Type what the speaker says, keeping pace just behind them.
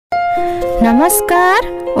नमस्कार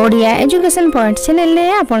Odia education point channel रे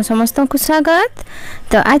आपण समस्त को स्वागत।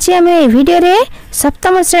 तो आज आम वीडियो रे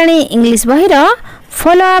सप्तम श्रेणी इंग्लिश बही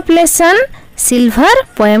follow up lesson silver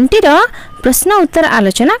poem T प्रश्न उत्तर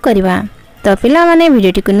आलोचना करवा। तो पिला माने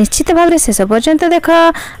वीडियो को निश्चित भाव शेष पर्यंत देख।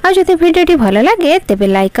 आदि वीडियो भल लगे तेबे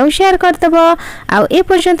लाइक और शेयर करदेव। आउ ए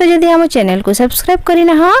पर्यंत जदि आम चैनल को सब्सक्राइब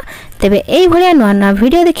करना तेबे एई भलिया नुआ नुआ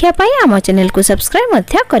वीडियो देखिया पई आम चैनल को सब्सक्राइब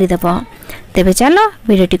मध्य करदेव। तेबे चलो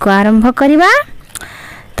वीडियो को आरंभ करवा।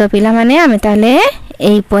 तो पिला माने आमे ताले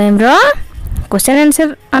एई पोएम रो क्वेश्चन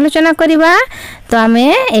आंसर आलोचना करवा। तो आमे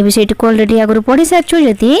ए विषय को ऑलरेडी आगु पढ़ी सारछु।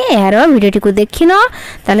 जदि यार वीडियो को देखिन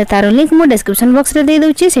ताले तार लिंक मु डिस्क्रिप्शन बॉक्स रे दे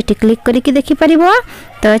दोची, सेठी क्लिक करके देखि परिबो।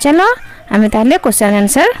 तो चलो आमे ताले क्वेश्चन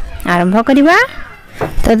आंसर आरंभ करवा।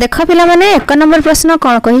 तो देखो पिला माने 1 नंबर प्रश्न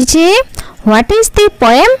कोन कहिछि, what is the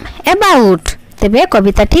poem about. तेबे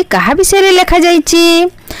कविताटी कहा विषय रे लिखा जाइछि।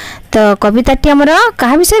 तो कविताटी हमरो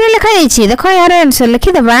कहा विषय रे लिखा जाइछि, देखो यार आंसर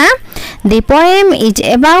लिखि देबा। The poem is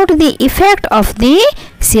about the effect of the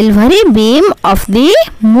silvery beam of the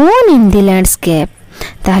moon in the landscape.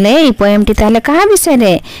 ताले ई पोएम टी ताले कहा विषय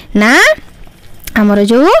रे ना हमरो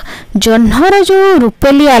जो जह्नर जो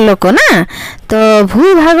रूपेली आलोक ना, तो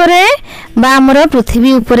भूभाग रे बा हमरो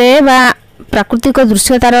पृथ्वी ऊपरे बा प्राकृतिक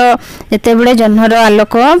दृश्य तार जते बेले जह्नर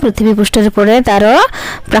आलोक पृथ्वी पृष्ठ रे पड़े तार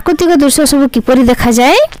प्राकृतिक दृश्य सब किपरि देखा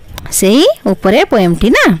जाए सेही ऊपरे पोएम टी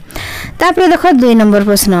ना। तापर देखो 2 नंबर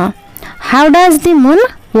प्रश्न, how does the moon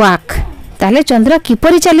walk. ताले चंद्र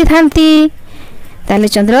किपरि चली थांती। ताले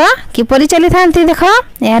चंद्र किपरि चली थांती देखो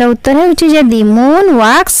यार उत्तर हेउची जे the moon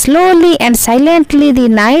walk slowly and silently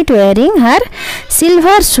the night wearing her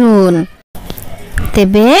silver सून।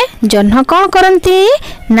 तेबे जह्न कौन करती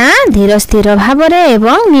ना धीर स्थिर भाव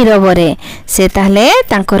एवं नीरव से ताले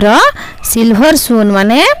तांकर सिल्वर सून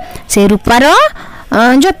माने से रूपार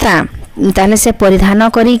जोता ताले से परिधान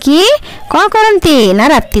करिकी कौन करती ना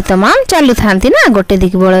राति तमाम चालू थांती ना, गोटे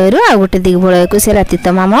दिग बलय आ गोटे दिग बलय को से राति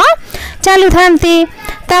तमाम चालू थांती।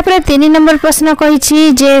 तापर 3 नंबर प्रश्न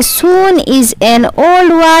कहिछि जे सून is an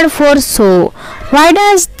old word for so, why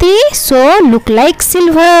does the so look like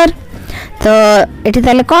silver. तो एठी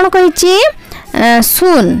ताले कौन कहिछि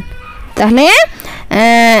सून। ताले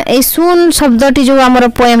ए सून शब्दटी जो हमर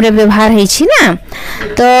पोएम रे व्यवहार हेछि ना,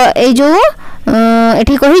 तो ए जो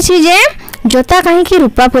एठी कहिछि जे जोता कहीं की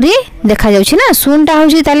रूपा परी देखा जाउछि ना। सून टा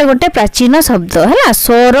होछि ताले गोटे प्राचीन शब्द हैला,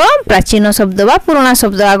 सोर प्राचीन शब्द बा पुराना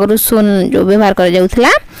शब्द आगरु सून जो व्यवहार कर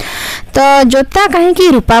जाउथला। तो जोता कहीं की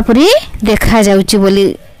रूपा परी देखा जाउछि बोली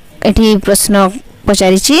एठी प्रश्न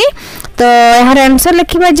पचारिछि। तो यार answer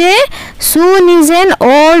लिखिबा J soon is an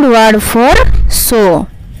old word for so,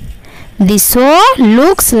 the so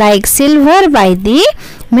looks like silver by the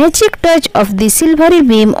magic touch of the silvery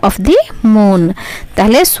beam of the moon.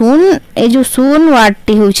 ताले सून ए जो सून वर्ड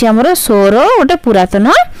टी होछि हमरो सोर गोटे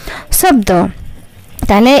पुरातन शब्द।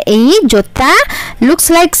 ताले एई जोता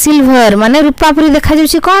लुक्स लाइक सिल्वर माने रूपा परी देखा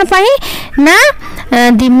जाउछि कोन पाई ना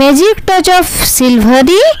the magic touch of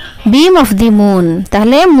silvery beam of the moon.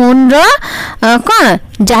 ताले मून रो कोन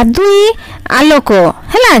जादुई आलोक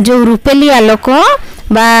हैला, जो रूपेली आलोक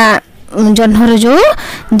बा जह्नर जो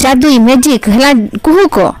जादुई मैजिक हैला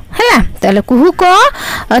कुहुक हैला। ताले कुहुक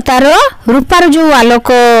तार रूपार जो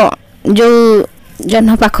आलोक जो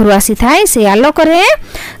जह्न पाखरु आसी थाए से आलोक रे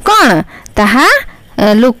कोन ताहा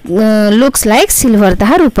लुक्स लाइक सिल्वर,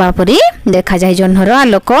 ताहा रूपा परी देखा जाए। जह्नर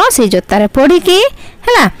आलोक से जोतारे पड़ी की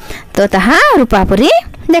हैला तो ताहा रूपा परी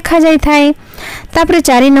देखा जाई थाए। तापर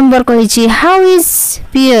 4 number कहिछि, how is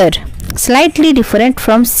peer slightly different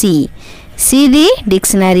from C. C the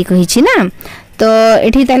dictionary कहिछि ना। तो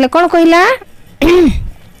एठी ताले कोन कहिला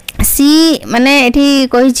सी माने एठी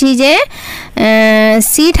कहिछि जे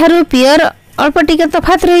सी थारु पियर अल्प टिके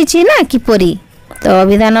तफात रहिछि ना किपरि। तो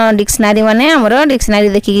अभिधान डिक्शनरी माने हमरो डिक्शनरी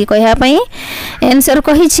देखि कि कहया पई आंसर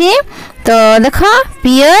कहिछि। तो देखो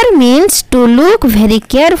पियर means to look very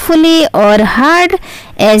carefully और hard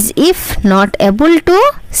as if not able to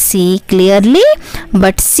see clearly,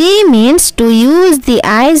 but see means to use the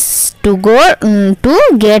eyes to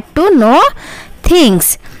get to know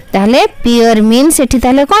things। ताले पियर मीन्स एठी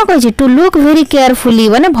ताले कोन कहिछि टू लुक वेरी केयरफुली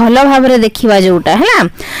माने भलो भाबरे देखिबा जोटा हैला,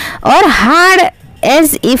 और hard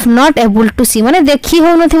as if not able to see माने देखि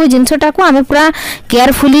हो नथिबो जिंसटा को आमे पूरा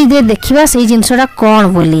केयरफुली दे देखिबा सेही जिंसटा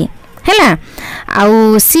कोन बोली हैला।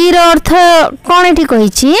 आउ सी रो अर्थ कोन एठी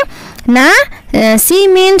कहिछि ना C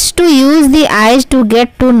means to use the eyes to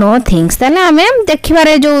get to know things. ताले आमे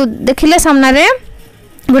देखिबारे जो देखिले सामना रे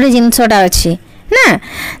गोटे जिंसटा अछि ना,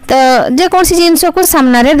 तो जे कौन सी जिनस को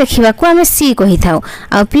सामना रे देखिबा को आमे सी कहि थाउ।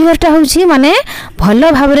 आ पियरटा होछि माने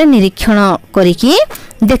भलो भाबरे निरीक्षण करिकी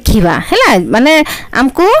देखिबा हैला, माने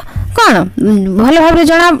हमको कौन भल भाव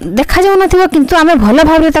जना देखा जाऊ नथिबो किंतु आमे भल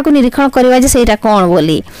भाव ताकू निरीक्षण करबा जे सेटा कोन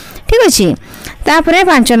बोली ठीक अछि। तापरे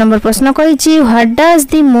 5 नंबर प्रश्न कहिछि what does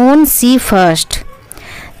the moon C first.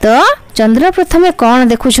 तो चंद्र प्रथमे कोन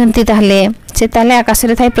देखुछंती ताहले से ताले आकाश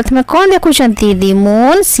रे थाई प्रथमे कोन देखुछंती the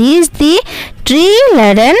moon seize the tree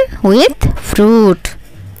laden with fruit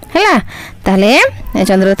हैला। ताले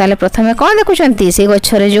चंद्र ताले प्रथमे कोन देखुछंती से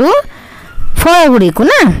गछरे जो फल गुडी को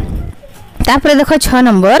ना। तापरे देखो 6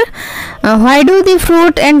 number why do the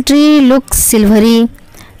fruit and tree look silvery.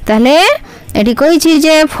 ताले एटी कहि छी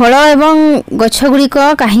जे फल एवं गछ गुडी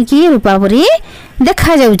को काहे की रूपा परी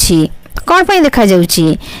देखा जाउछि कौन पाई देखा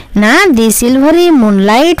जाउछि ना the silvery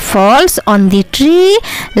moonlight falls on the tree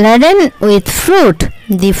laden with fruit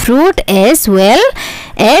the fruit as well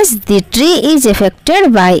as the tree is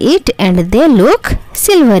affected by it and they look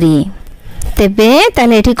silvery। तेबे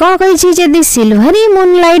ताले एठी कोन कहि छी जे the silvery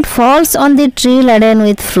moonlight falls on the tree laden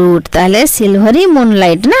with fruit। ताले silvery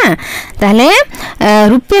moonlight ना ताले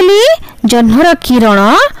रुपेली जन्हर किरण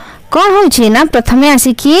कौन होछि ना प्रथमे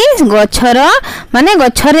आसिकी गछर माने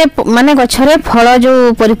गछरे फल जो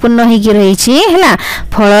परिपूर्ण होई कि रही छी हैला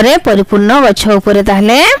फल रे परिपूर्ण गछ ऊपर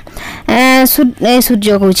ताहले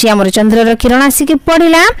सूर्य कहछि हमर चंद्र र किरण आसिकी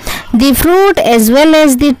पड़िला the fruit as well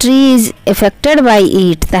as the tree is affected by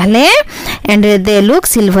it ताहले एंड दे लुक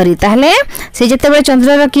सिल्वरी। ताहले से जतेबे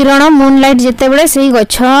चंद्र र किरण मूनलाइट जतेबे सेही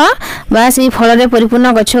गछ बा सेही फल रे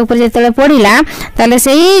परिपूर्ण गछ ऊपर जतेबे पड़िला ताहले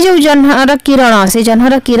सेही जो जन्हर किरण से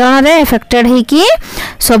जन्हर किरण रे अफेक्टेड है कि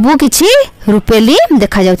सबु किछि रुपेली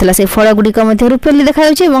देखा जाउतला से फल गुडी को मध्ये रुपेली देखा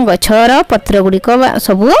जाउछि एवं गछर पत्र गुडी को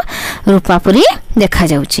सबु रूपा परी देखा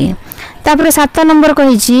जाउछि। तापर 7 number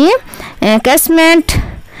कहिछि कैसमेंट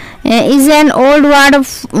is an old word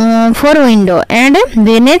for window and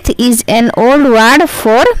beneath is an old word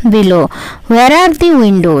for below where are the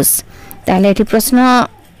windows। ताले एठी प्रश्न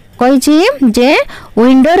कहिछि जे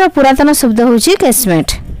विंडो रो पुरातन शब्द होछि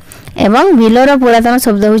कैसमेंट एवं बिलो रो पुरातन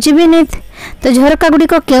शब्द होछि beneath। तो झरका गुडी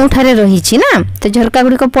को केउठारे रहिछि ना तो झरका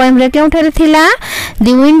गुडी को पोएम रे केउठारे थिला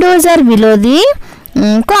the windows are below the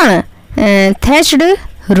cone thatched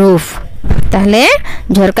roof। ताले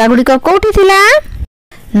झरका गुडी को कोठी थिला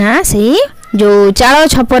ना से जो चाଳ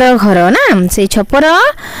छपर घर ना से छपर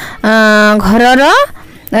घर रो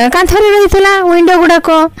कांथरे रहितला विंडो गुडा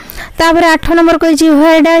को। तापर 8 number कहिछि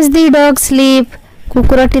where does the dog sleep।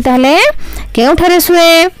 कुकुरटी ताले केउठारे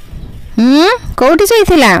सुए कोठी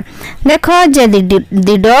सोइथिला देखो जे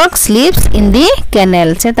the dog sleeps in the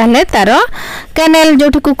kennel से ताले तारो केनेल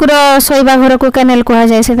जोठी कुकुर सोइबा घर को केनेल कहा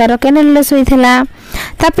जाय से तारो केनेल ले सोइथिला।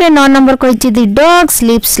 तापरे 9 number कहिछि the dog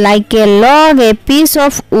sleeps like a log a piece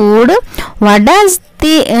of wood what does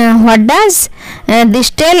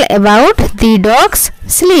this tell about the dog's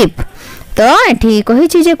sleep। तो एठी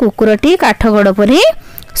कहिछि जे कुकुरटी काठ गड परी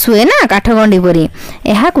सुए ना काठ गंडी परी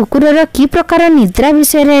एहा कुकुर रो की प्रकार निद्रा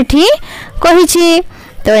विषय रे एठी कहिछि।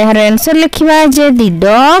 तो एहार answer लिखिबा J the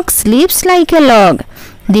dog sleeps like a log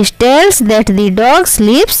this tells that the dog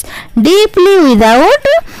sleeps deeply without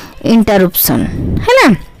interruption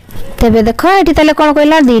हैला। तबे देखो एठी ताले कोन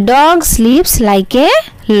कहला the dog sleeps like a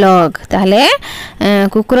log ताले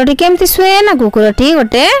कुकुरटी केमति सुए ना कुकुरटी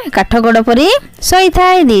गोटे काठ गड परी सोई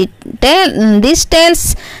थाय this tells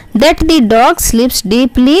that the dog sleeps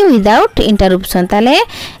deeply without interruption। ताले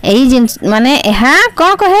एही माने एहा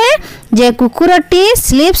कोन कहे जे कुकुरटी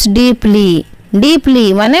sleeps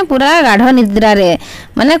deeply माने पूरा गाढ़ निद्रा रे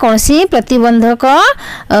माने कोनसी प्रतिबंधक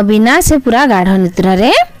बिना से पूरा गाढ़ निद्रा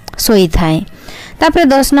रे सोई थाय। तापर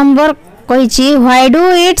 10 number कहिछि why do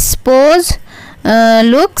its paws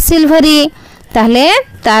look silvery। ताले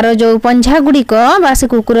तारो जो पंजा गुडी को बासे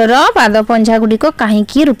कुकुर रो पाद पंजा गुडी को काहे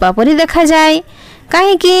की रूपा परी देखा जाय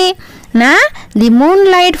काहे की ना the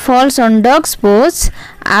moonlight falls on dog's paws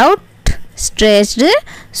outstretched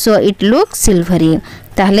so it looks silvery।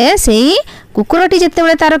 ताले सेही कुकुरटी जते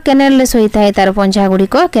बेले तारो केनेल ले सोई थाय तारो पंजा गुडी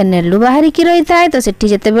को केनेल लु बाहरी की रही थाय तो सेठी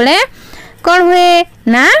जते बेले कोन हुए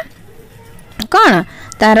ना कोन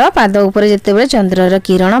तारो पाद ऊपर जते बेले चंद्र रो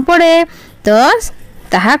किरण पड़े तो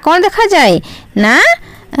ताहा कोन देखा जाय ना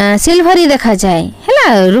सिल्वरी देखा जाय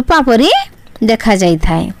हैला रूपा परी देखा जाय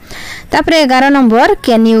थाय। तापर 11 number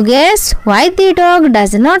can you guess why the dog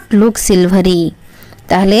does not look silvery.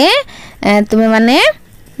 ताहले तुमे माने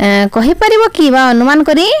कहि परिबो कि बा अनुमान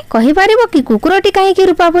करी कहि परिबो कि कुकुरटी काहे कि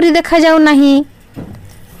रूपा परी देखा जाउ नाही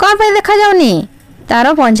कोन पे देखा जाउनी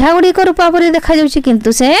तारो पंजा गुडी को रूपा परी देखा जाउची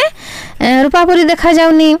किंतु से रूपा परी देखा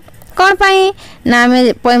जाउनी कौन पाई ना आम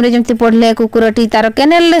पोएम रे जमती पढ़ले कुकुरटी तार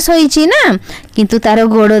केनेल शोची ना किंतु तार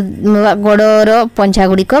गोड़र पंछा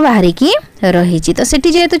गुड़िक बाहरिकी रही। तो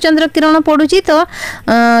सेठी जेहेतु चंद्र किरण पड़ुची तो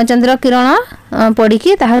चंद्र किरण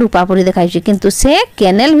पड़ी ताहा रूपा परी देखाई किंतु से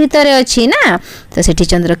केनेल भितर अच्छी ना तो सेठी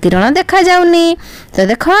चंद्र किरण देखा जाउनी। तो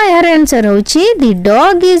देख यार आंसर होची the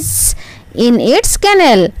dog is in its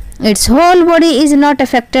kennel, its whole body is not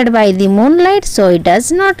affected by the moonlight so it does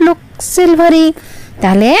not look silvery।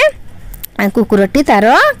 ताले कुकुरटी तार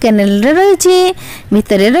केनेल रे रही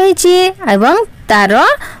भितर रही एवं तार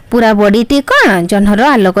पूरा बॉडीटी कौन जह्नर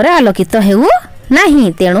आलोक आलोकित हेउ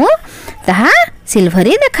नाही तेणु ताहा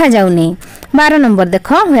सिल्वरी देखा जाउनी। 12 नंबर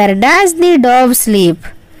देख where does the dove sleep,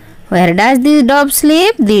 where does the dove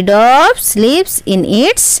sleep, the dove sleeps in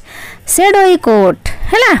its shadowy coat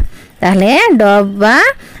हैला। ताले डव बा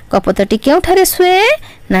कपतटी केउठारे सुए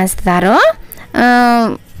ना तार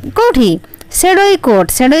कोठी शेडोई कोट,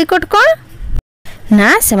 शेडोई कोट कौन ना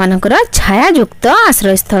सेमानकर छायायुक्त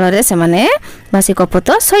आश्रय स्थल रे सेमाने बासी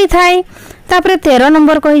कपत सोई थाए। तापरे 13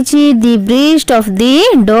 number कहिछि the breast of the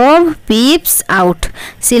Dove peeps out,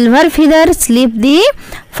 silver feather sleep the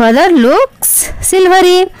further looks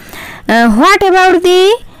silvery. What about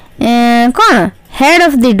the कौन head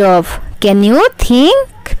of the Dove, can you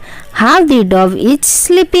think how the Dove is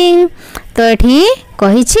sleeping. तो एठी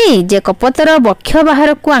कहिछि जे कपतर बक्ष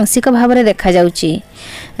बाहर को आंशिक भाव रे देखा जाउछि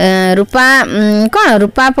रूपा कौन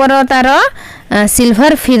रूपा पर तार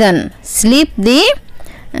सिल्वर फिदन स्लीप दी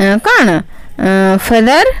कौन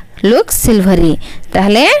फेदर लुक सिल्वरी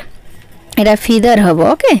ताहले एटा फिदर हबो।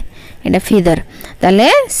 ओके एटा फिदर ताले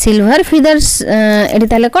सिल्वर फिदर एटी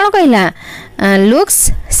ताले कौन कहला लुक्स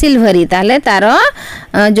सिल्वरी ताले तार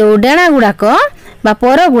जो डेणा गुड़ाक बा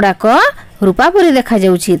पर गुड़ाक रूपा परी देखा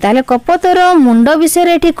जाउछि। ताले कपतर मुंड विषय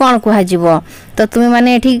रे एठी कोन कुहा जिवो तो तुमे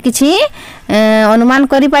माने एठी किछि अनुमान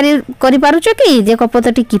करि पारुछो कि जे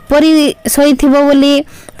कपतटी किपरि सोइथिबो बोली।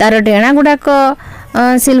 तार डेणा गुडाक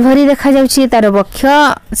सिल्वरी देखा जाउछि, तार बक्ष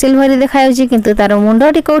सिल्वरी देखा जाउछि किंतु तार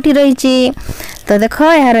मुंडटी कोठी रहिछि। तो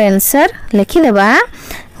देखो यार आंसर लिखि देबा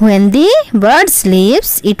when the bird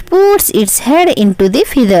sleeps it puts its head into the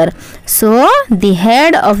feather so the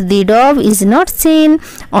head of the dove is not seen,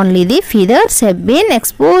 only the feathers have been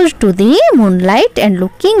exposed to the moonlight and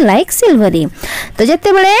looking like silvery। तो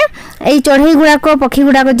जते बेले एई चढ़ई गुडाक पक्षी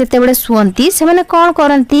गुडाक जते बेले सुअंती से माने कोन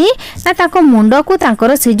करंती ना ताको मुंड को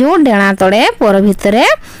तांकर से जो डेणा तळे पर भितरे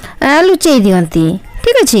लुचेई दियंती।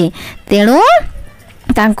 ठीक अछि तेणु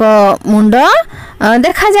तांको मुंड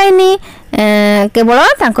देखा जायनी केवल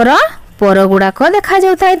तांकर पर गुड़ाक देखा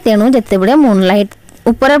जाउଥାଏ। तेणु जते बेले मूनलाइट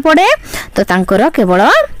ऊपर पड़े तो तांकर केवल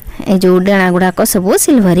ए जो डेणा गुड़ाक सब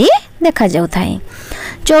सिल्वरी देखा जाउଥାଏ।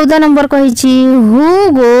 14 number कहिछि who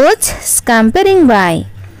goes स्कैम्परिंग bye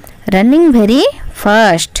running very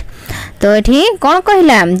fast. तो एठी कोन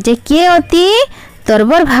कहला जे के अति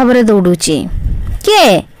तरबर भाव रे दौडुची के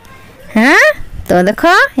हां तो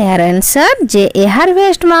देखो यार आंसर जे ए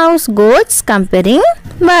हार्वेस्ट माउस गोज स्कैम्परिंग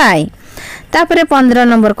बाय। तापरे 15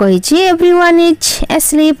 number कहिछि everyone is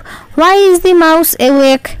asleep why is the mouse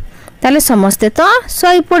awake. ताले समस्ते तो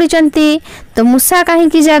सोई पडिचंती तो मूसा काहे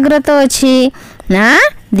की जागृत अछि ना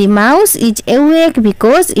the mouse is awake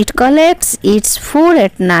because it collects its food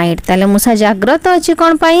at night. ताले मूसा जागृत अछि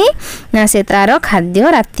कोन पई ना से तार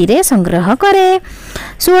खाद्य राति रे संग्रह करे।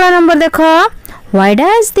 16 नंबर देखो why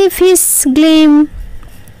does the fish gleam.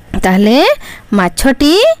 ताले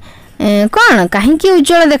माछटी कोन काहे की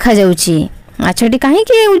उज्जवल देखा जाउछि माछटी काहे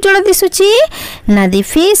की उज्जवल दिसुछि ना the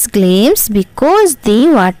fish gleams because the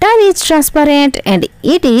water is transparent and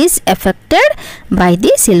it is affected by the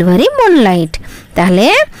silvery moonlight.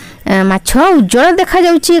 ताले माछ उज्जवल देखा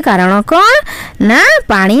जाउछि कारण कोन ना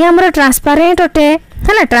पानी हमर ट्रांसपेरेंट अटे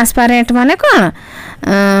हैला। ट्रांसपेरेंट माने कोन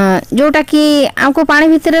जोटा कि आमको पानी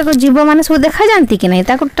भितर जीव माने सब देखा जानती कि नहीं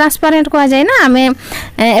ताको ट्रांसपेरेंट कहा जाए ना आमे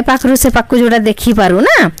ए पाखरु से पाखु जोटा देखि पारु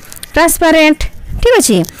ना ट्रांसपेरेंट। ठीक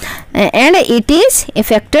अछि and it is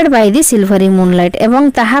affected by the silvery moonlight एवं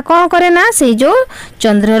ताहा कोन करे ना से जो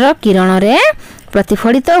चंद्रर किरण रे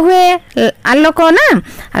प्रतिफलित हुए आलोक ना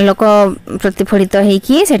आलोक प्रतिफलित हेई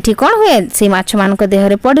कि सेठी कोन हुए से माछ मानक देह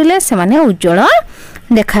रे पडिले से माने उज्जवल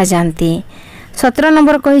देखा जानती। 17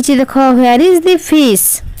 नंबर कहिछि देखो वेयर इज द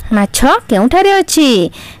फिश माछ केउठारे अछि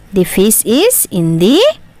the fish is in the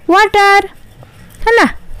water हैला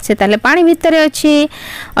से ताले पानी भितर अछि।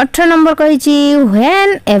 18 number कहिछि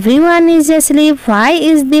when everyone is asleep why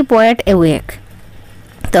is the poet awake.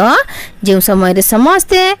 तो जे समय रे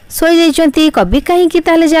समस्ते सोई जाइछंती कवि काहे की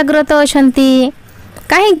ताले जागृत अछंती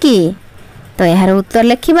काहे की तो यार उत्तर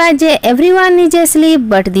लिखिबा जे everyone is asleep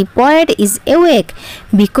but the poet is awake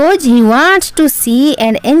because he wants to see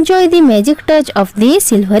and enjoy the magic touch of the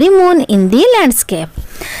silvery moon in the landscape.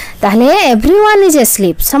 ताहले everyone is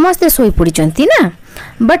asleep समस्त सोई पड़िचंती ना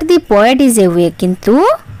but the poet is awake किंतु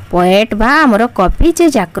poet बा हमर कवि जे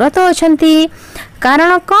जागृत अछंती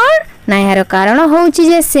कारण कोन ना यार कारण होउची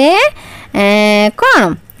जे से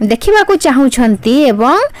कोन देखिबा को चाहउछंती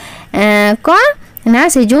एवं कोन ना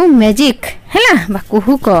से जो मैजिक हैला बा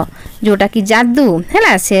कुहुक जोटा कि जादू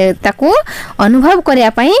हैला से ताकू अनुभव करिया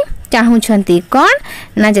पई चाहउछंती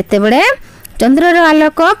कोन ना जते बेले चंद्रर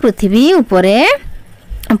आलोक पृथ्वी ऊपरे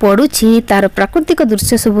पड़ुछि तार प्राकृतिक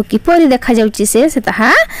दृश्य सब किपरि देखा जाउछि से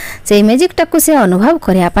ताहा से मैजिक टाकू से अनुभव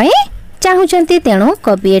करिया पई चाहउछंती तेणु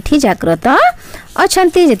कवि एठी जागृत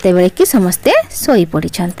अछंती जते बेले कि समस्ते सोई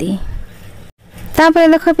पड़िछंती। तापर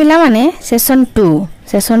देखो पिला माने सेशन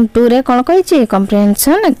 2 रे कोन कहिछि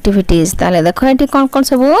कॉम्प्रिहेंशन एक्टिविटीज ताले देखो एठी कोन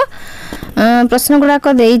सब प्रश्न गुडा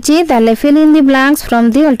को देइछि ताले fill in the blanks from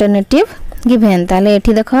the alternative given ताले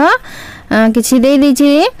एठी देखो किछि देइ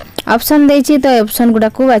दिछि ऑप्शन देइछि तो ऑप्शन गुडा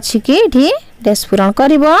को बाछि कि एठी डेस पूरण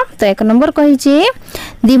करबो। तो 1 number कहिछि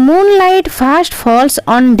the moonlight fast falls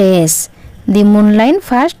on days the moonlight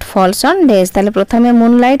fast falls on days ताले प्रथमे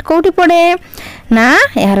मूनलाइट कोठी पड़े ना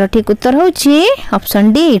यार ठीक उत्तर होछि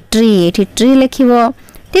ऑप्शन डी ट्री एठी ट्री लिखिबो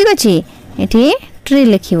ठीक अछि एठी ट्री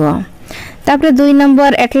लिखिबो। तापर 2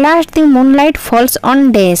 number at last the moonlight falls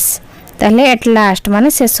on days ताले एट लास्ट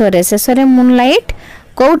माने शेषरे मूनलाइट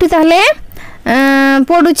कोठी ताले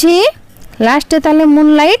पडुछि लास्ट ताले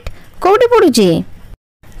मूनलाइट कोठी पडुछि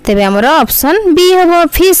तेबे हमर ऑप्शन बी हबो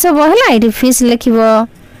फिश हबो हला एठी फिश लिखिबो।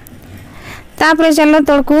 तापर चलो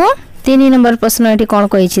तळकू 3 नंबर प्रश्न एठी कोन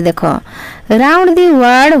कहिछि देखो round the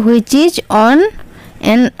word which is on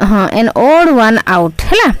an odd one out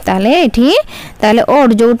हला ताले एठी ताले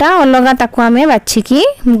ओड जोटा अलगा ताकू हमें बाछि की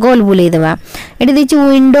गोल बुलेई देबा एठी दिछि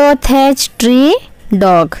विंडो थैच ट्री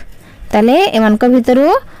डॉग ताले एमान को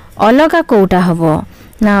भितरु अलगा कोटा हबो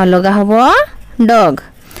ना अलगा हबो डॉग।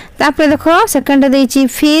 तापर देखो सेकंड देछि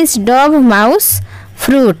फिश डॉग माउस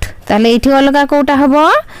फ्रूट ताले एठी अलगा कोटा हबो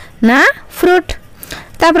ना फ्रूट।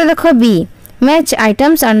 तापर देखो B match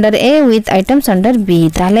items under A with items under B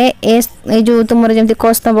ताले ए जो तुमर जेमति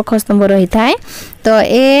कस्तंभ खस्तंभ रही थाए तो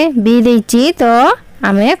ए बी देछि तो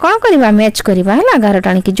आमे कोन करबा मैच करबा हला गार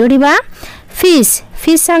टाणी की जोड़ीबा फिश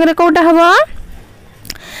संगे कोटा हबो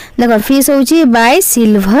देखो फिश होची बाय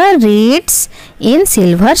सिल्वर रीड्स इन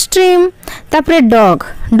सिल्वर स्ट्रीम। तापर डॉग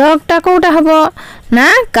टा कोटा हबो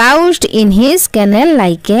ना काउस्ड in his canal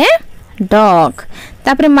like a dog.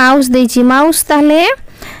 तापर माउस देछि माउस ताले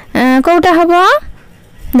कोटा हबो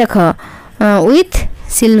देखो with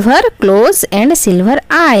silver close and silver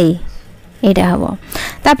I एटा हबो।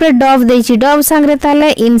 तापर डव देछि डव संगे ताले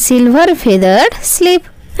इन सिल्वर फेदर्ड स्लीप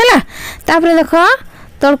हला। तापर देखो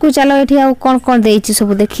तळकू चलो एठी आ कोन देछि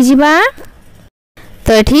सब देखि जिबा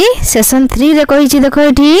तो एठी सेशन 3 रे कहिछि देखो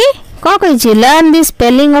एठी को कहिछि learn the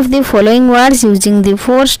spelling of the following words using the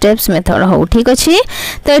 4 steps method हो ठीक अछि।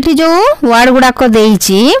 तो एठी जो वर्ड गुडा को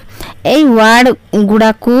देछि एई वर्ड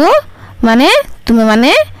गुडा को माने तुमे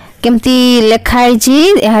माने केमती लेखाई छी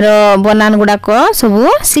यार बनान गुडा को सब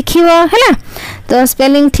सिखिबो हला। तो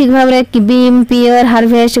स्पेलिंग ठीक भाबरे कि बीम पियर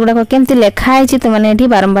हार्वेस्ट गुडा को केमती लेखाई छी तो माने एठी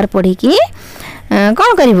बारंबार पढी की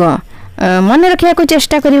कोन करिवो मन रखिया को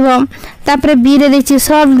चेष्टा करिवो। तापर बी रे देछि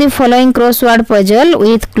solve the following crossword puzzle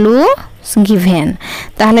with clue given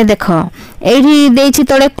ताहले देखो एठी देछि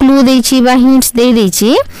तोडे क्लू देछि बा हिंट्स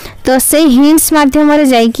देछि तो से हिंट्स माध्यम रे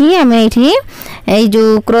जाई कि हमें एठी ए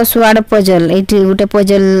जो क्रॉसवर्ड पजल एठी गुटे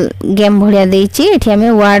पजल गेम भलिया देछि एठी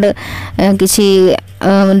हमें वर्ड किछि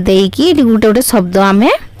देई कि एठी गुटे शब्द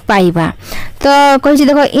हमें पाइबा। तो कहिछि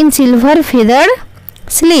देखो इन सिल्वर फेदर्ड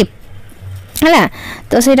स्लीप हला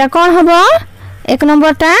तो सेटा कोन हबो 1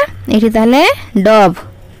 नंबर टा एठी ताले डव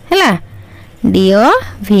हला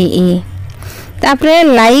DOVE। तापरे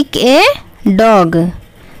लाइक ए डॉग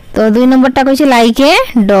तो 2 नंबर टा कहिछि लाइक ए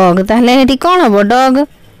डॉग ताले एठी कोन हबो डॉग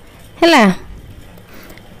हला।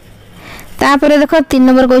 तापरे देखो 3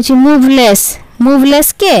 नंबर कहिछि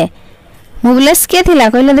मूवलेस के थिला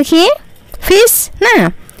कहले देखि फिश ना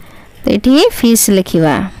तो एठी फिश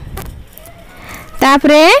लिखिबा।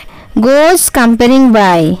 तापरे गोज कंपेयरिंग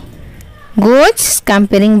बाय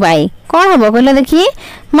कौन हम कहला देखी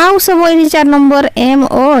माउस हम 4 नंबर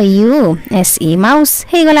MOUSE माउस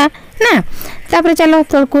हे गला ना। तापर चलो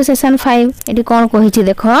तळकू सेशन 5 एटी कौन कहिछि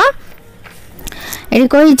देखो एटी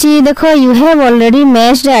कहिछि देखो you have already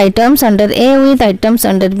matched items under A with items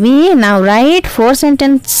under B now right 4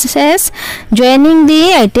 sentences joining the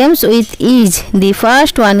items with ease the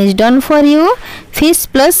first one is done for you fish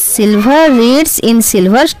plus silver reeds in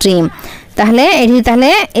silver stream ताहले एठी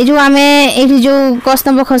ताहले ए जो आमे एठी जो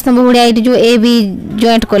कस्तंब खस्तंब हुडिया एठी जो A B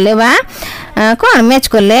joint करले बा कोन मैच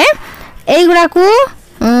करले एई गुडा को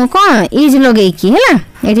कोन इज लगेई की हैला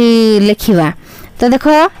एठी लिखिबा तो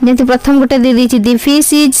देखो जेंति प्रथम गोटे दे दी दी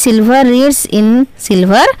fish is silver reads in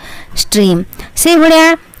silver stream से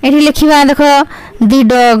भड़िया एठी लिखिबा देखो दी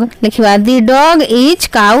dog लिखिबा the dog is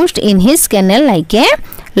काउस्ड in his canal like a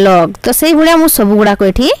log तो से भड़िया मु सब गुडा को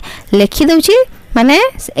एठी लिखि दउची माने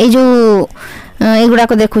ए जो ए गुडा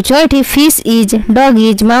को देखु छ एठी fish is dog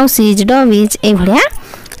is mouse is dog is a भड़िया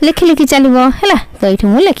लिखि लिखि चलिबो हैला तो एठी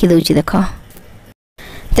मु लिखि दउची देखो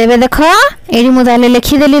तेबे देखो एडी मु ताले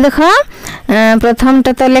लिखि देली देखो प्रथम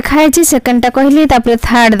टा तो लिखा है सेकंड टा कहली तापर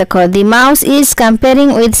थर्ड देखो the mouse is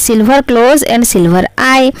comparing with silver close and silver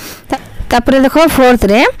I तापर देखो फोर्थ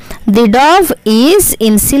रे the Dow is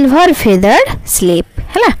in silver feathered sleep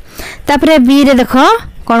हैला तापर बी रे देखो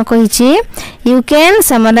कोन कहिछि you can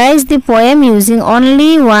summarise the poem using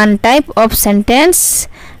only one type of sentence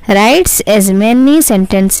writes as many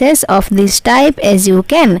sentences of this type as you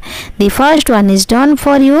can. The first one is done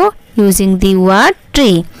for you using the word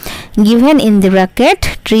tree given in the bracket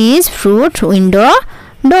trees fruit window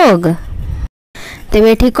dog.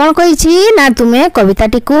 तेबे ठीक कोन कहिछि ना तुमे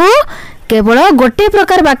कविताटी को केवल गोटे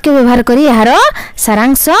प्रकार वाक्य व्यवहार करी यार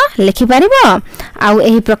सारांश लिखि पारिबो आ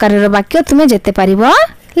एही प्रकार रो वाक्य तुमे जेते पारिबो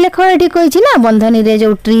लेख एठी कहिछि ना बंधनी रे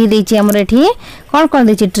जो ट्री देछि हमर एठी कोन कोन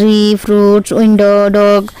देछि ट्री फ्रूट विंडो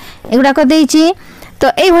डॉग एगुडा को देछि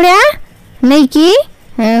तो ए भड़िया नै कि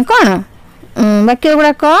कोन वाक्य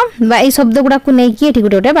गुडा को बा ए शब्द गुडा को नै कि एठी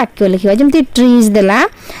गोटे वाक्य लिखिबा जेमति ट्रीज देला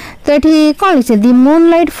तो एठी कोन लिखि the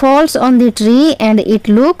moonlight falls on the tree and it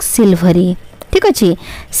looks silvery ठीक अछि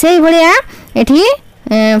सेही भड़िया एठी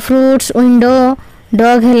फ्रूट्स विंडो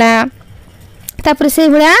डॉग हैला तापर से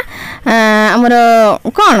भड़िया हमर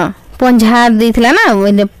कोन पंझा देथिला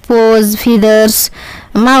ना पोज फीदर्स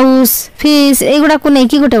माउस फिश एगुडा को नै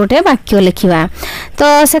कि गोटे गोटे वाक्य लिखिबा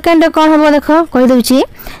तो सेकंड कोन हबो देखो कहि दउची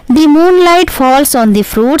the moonlight falls on the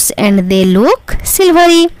fruits and they look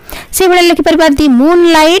silvery से बडा लिखि परबा the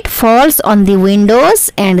moonlight falls on the Windows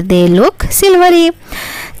and they look silvery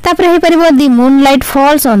तापर हे परबो the moonlight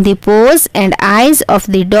falls on the pose and eyes of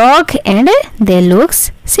the dog and they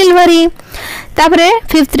looks silvery तापर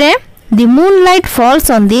fifth रे The moonlight falls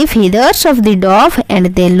on the feathers of the dove and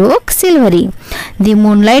they look silvery. The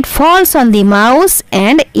moonlight falls on the mouse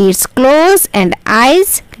and its claws and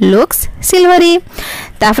eyes looks silvery.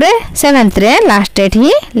 तापरे seventh रे last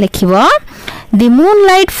एठी लिखिबो The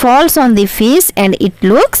moonlight falls on the fish and it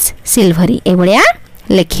looks silvery. ए बढिया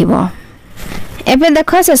लिखिबो एबे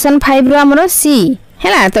देखो session 5 रो हमरो सी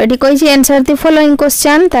हैला तो एठी कहि छी आंसर द फॉलोइंग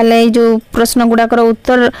क्वेश्चन ताले जो प्रश्न गुडा कर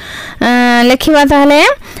उत्तर लिखिबा ताले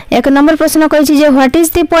एक नंबर प्रश्न कहि छी जे what is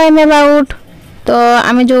the poem about तो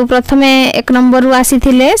आमे जो प्रथमे एक नंबर रु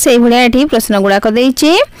आसीथिले सेही भलिया एठी प्रश्न गुडा को देई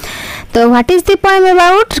छी तो what is the poem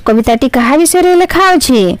about कविताटी कहा विषय रे लिखा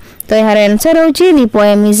अछि तो यार आंसर होची the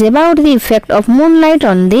poem is about the effect of moonlight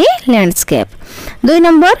on the landscape 2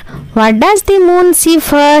 number what does the moon C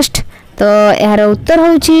first तो यार उत्तर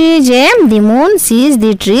होची जे the moon seize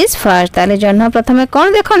the trees first ताले जन्म प्रथमे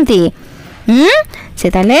कोन देखंती से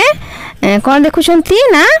ताले कोन देखुछंती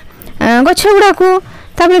ना गछ गुडा को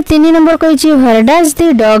तापर 3 number कहिची where does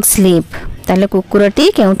the dog sleep ताले कुकुरटी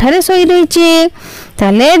केउठारे सोई रहिची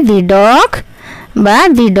ताले द डॉग बा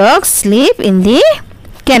the dog sleep in the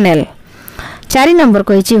canal 4 number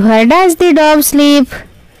कहिची where does the dog sleep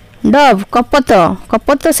dog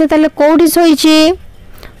कपत से ताले कोउडी सोईची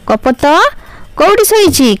कपत कोउडी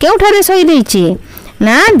सोईची केउठारे सोई रहिची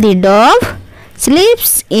ना the dog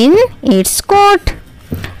स्लीप्स in its coat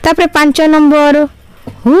तापर 5 नंबर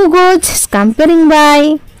हु गोज स्कैम्परिंग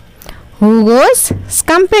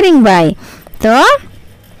बाय तो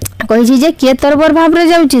कहिची जे के तरबर भाव रे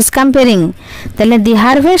जाउची स्कैम्परिंग तले the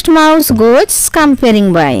harvest mouse goes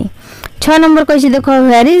स्कैम्परिंग bye 6 number कहिची देखो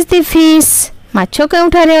वेयर इज द फिश माछो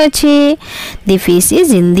केउठारे अछि the fish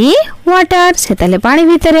is in the water से तले पानी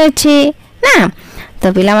भीतर अछि ना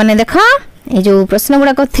तो पिला माने देखो ए जो प्रश्न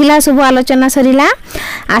गुडा को थिला सब आलोचना सरिला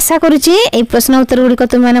आशा करूची ए प्रश्न उत्तर गुडी को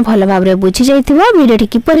तुम माने भलो भाव रे बुझी जाइथिबो वीडियोटी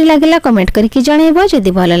किपरि लागिला कमेंट करके जणैबो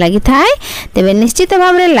जदि भलो लागि थाए तबे निश्चित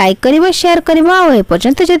भाव रे लाइक करिवो शेयर करिवो आ ए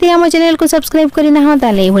पर्यंत जदि हम चैनल को सब्सक्राइब करिना हो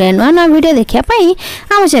ताले एभले नवा नवा वीडियो देखिया पई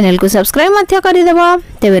हम चैनल को सब्सक्राइब मध्य करि देबो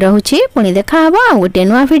तबे रहूची पुनी देखा हबो आ गोटे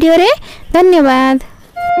नवा वीडियो रे धन्यवाद।